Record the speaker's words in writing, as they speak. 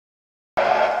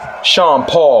Sean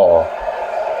Paul.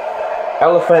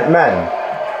 Elephant Man.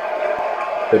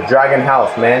 The Dragon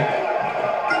House, man.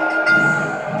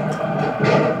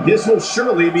 This will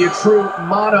surely be a true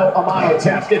mano-a-mano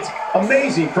test. It's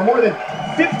amazing. For more than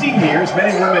 50 years, men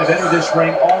and women have entered this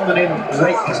ring all in the name of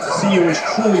greatness to see who is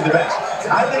truly the best.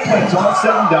 I think when it's all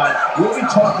said and done, we'll be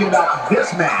talking about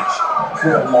this match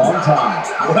for a long time.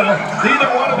 Well, neither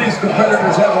one of these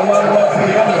competitors has a lot of love for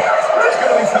the other. It's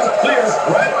going to become clear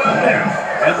right about there.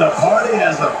 And the party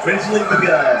has officially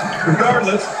begun.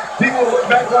 Regardless, people will look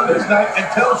back on this night and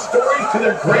tell stories to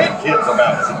their grandkids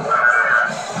about it.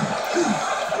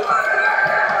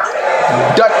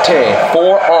 Dirty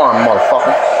forearm,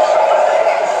 motherfucker.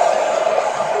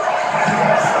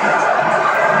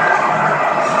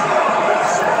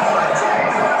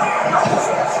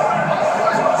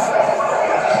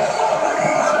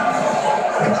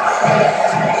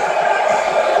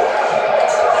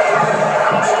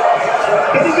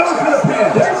 And he goes for the pin.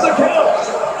 There's the count.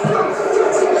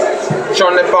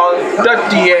 Sean Paul,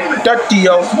 dirty,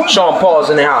 yo. Sean Paul's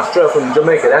in the house, straight from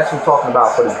Jamaica. That's what I'm talking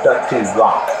about for the dirty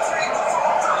rock.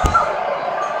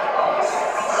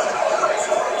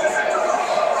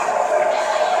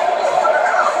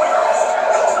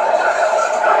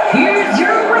 Here's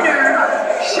your winner,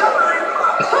 Sean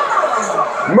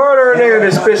Paul. Murder nigga,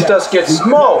 this bitch does get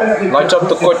smoked. Light up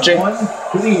the coaching.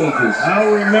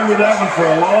 I'll remember that one for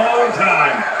a long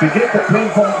time. To get the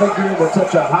pinfall victory with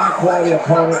such a high-quality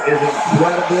opponent is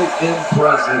incredibly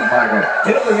impressive, Michael.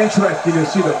 It'll be interesting to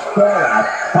see the fallout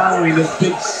following this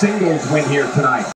big singles win here tonight.